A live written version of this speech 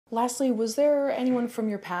Lastly, was there anyone from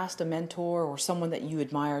your past, a mentor or someone that you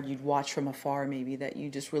admired, you'd watch from afar maybe, that you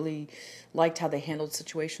just really liked how they handled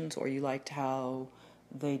situations, or you liked how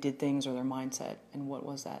they did things, or their mindset? And what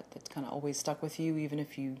was that that's kind of always stuck with you, even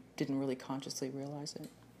if you didn't really consciously realize it?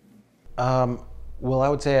 Well, I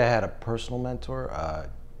would say I had a personal mentor,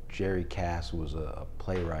 Jerry Cass, who was a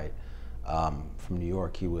playwright from New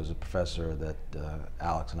York. He was a professor that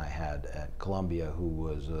Alex and I had at Columbia, who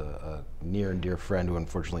was a near and dear friend who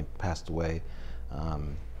unfortunately passed away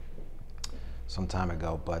some time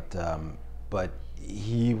ago. But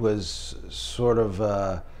he was sort of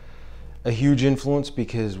a huge influence,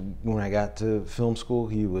 because when I got to film school,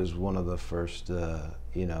 he was one of the first,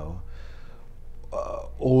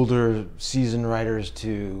 older seasoned writers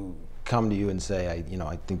to come to you and say, I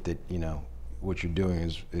think that, what you're doing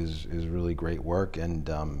is really great work. And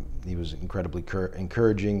he was incredibly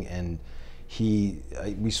encouraging, and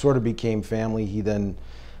we sort of became family. He then,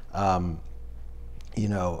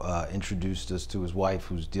 introduced us to his wife,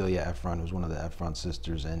 who's Delia Ephron, who's one of the Ephron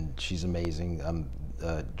sisters, and she's amazing.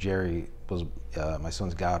 Jerry was my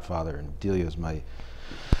son's godfather, and Delia is my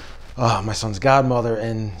son's godmother,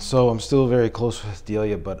 and so I'm still very close with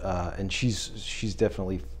Delia. But and she's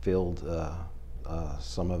definitely filled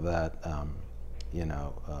some of that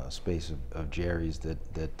space of Jerry's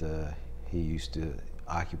that he used to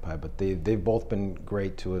occupy. But they've both been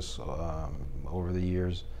great to us over the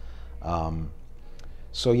years.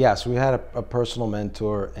 So yeah, so we had a personal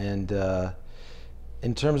mentor, and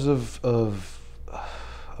in terms of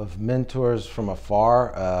mentors from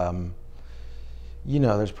afar,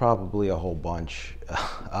 there's probably a whole bunch.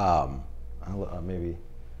 Maybe.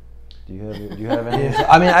 Do you have any?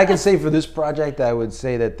 I mean, I can say for this project, I would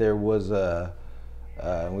say that there was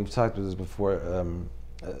we've talked about this before.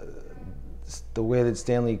 The way that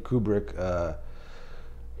Stanley Kubrick,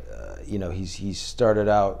 he started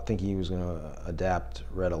out thinking he was going to adapt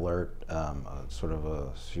Red Alert, sort of a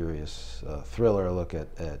serious thriller look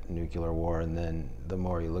at nuclear war, and then the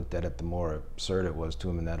more he looked at it, the more absurd it was to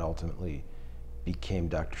him, and that ultimately became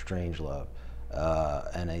Dr. Strangelove.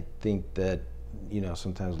 And I think that,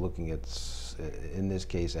 sometimes looking at, in this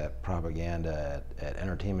case, at propaganda, at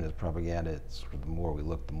entertainment as propaganda, it's sort of the more we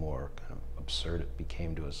look, the more kind of absurd it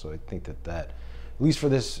became to us. So I think that, at least for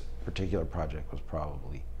this particular project, was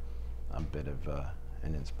probably a bit of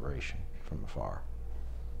an inspiration from afar.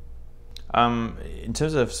 In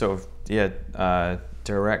terms of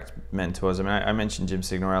direct mentors, I mean, I mentioned Jim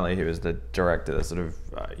Signorelli, who was the director that sort of,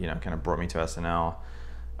 kind of brought me to SNL.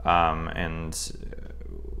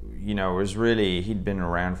 It was really, he'd been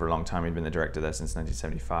around for a long time. He'd been the director there since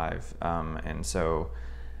 1975. And so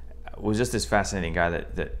was just this fascinating guy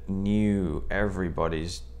that knew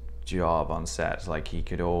everybody's job on set. Like, he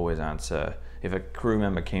could always answer, if a crew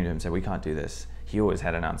member came to him and said, we can't do this, he always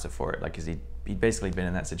had an answer for it. Like, because he'd basically been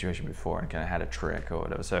in that situation before and kind of had a trick or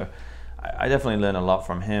whatever. So I definitely learned a lot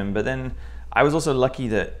from him. But then I was also lucky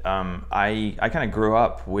that I kind of grew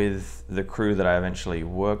up with the crew that I eventually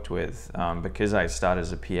worked with, because I started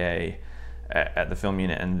as a PA at the film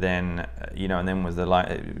unit, and then was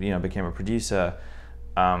became a producer.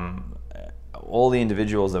 All the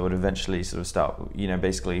individuals that would eventually sort of start,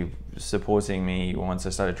 basically supporting me once I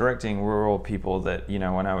started directing, were all people that,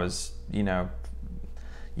 when I was,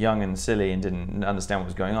 young and silly and didn't understand what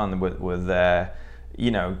was going on, were there,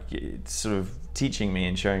 sort of teaching me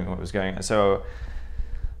and showing me what was going on. So,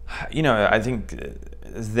 I think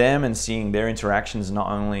them and seeing their interactions, not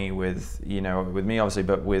only with, with me obviously,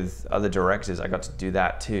 but with other directors, I got to do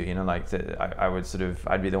that too. I would sort of,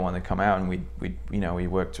 I'd be the one that come out, and we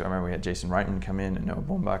worked. I remember we had Jason Reitman come in, and Noah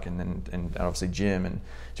Baumbach, and obviously Jim, and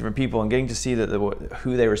different people, and getting to see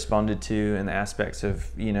who they responded to, and the aspects of,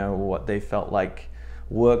 what they felt like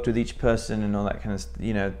worked with each person, and all that kind of,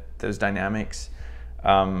 those dynamics.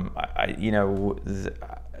 I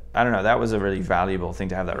don't know, that was a really valuable thing,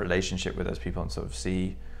 to have that relationship with those people and sort of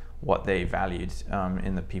see what they valued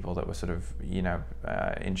in the people that were sort of,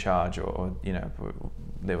 in charge, or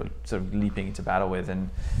they were sort of leaping into battle with. And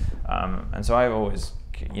so I always,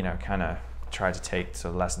 kind of tried to take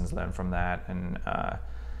sort of lessons learned from that. And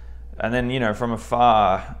then, from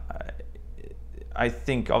afar, I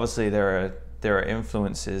think obviously there are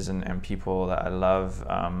influences and people that I love.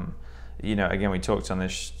 Again, we talked on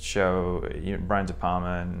this show, Brian De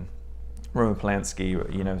Palma and Roman Polanski,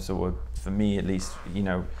 so were, for me at least,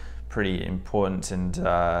 pretty important, and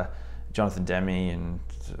Jonathan Demme, and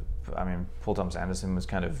I mean, Paul Thomas Anderson was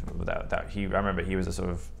kind of I remember he was a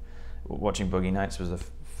sort of, watching Boogie Nights was the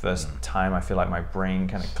first time I feel like my brain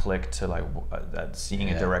kind of clicked to like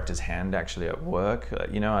seeing a director's hand actually at work.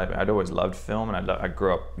 I'd always loved film, and I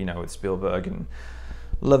grew up, with Spielberg and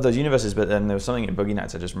love those universes. But then there was something in Boogie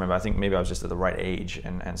Nights I just remember. I think maybe I was just at the right age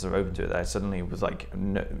and sort of open to it. That I suddenly was like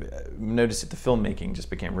noticed that the filmmaking just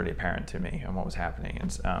became really apparent to me and what was happening.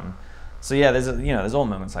 And so yeah, there's all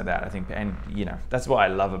moments like that, I think, and that's what I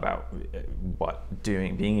love about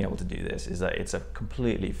being able to do this, is that it's a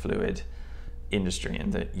completely fluid industry,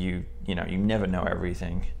 and that you never know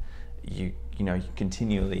everything. You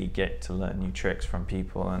continually get to learn new tricks from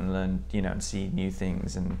people and learn and see new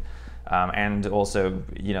things, and also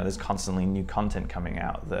there's constantly new content coming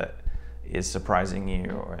out that is surprising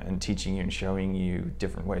you and teaching you and showing you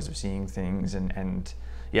different ways of seeing things, and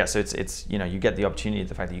yeah, so it's you get the opportunity,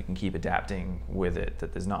 the fact that you can keep adapting with it,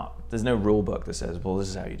 that there's no rule book that says, well, this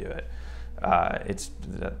is how you do it.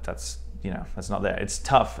 That's not there. It's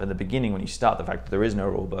tough at the beginning when you start. The fact that there is no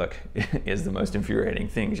rule book is the most infuriating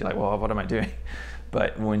thing. You're like, well, what am I doing?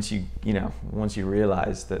 But once you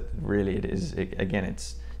realize that really it is,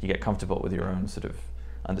 you get comfortable with your own sort of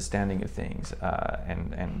understanding of things,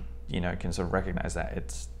 and can sort of recognize that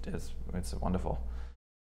it's wonderful.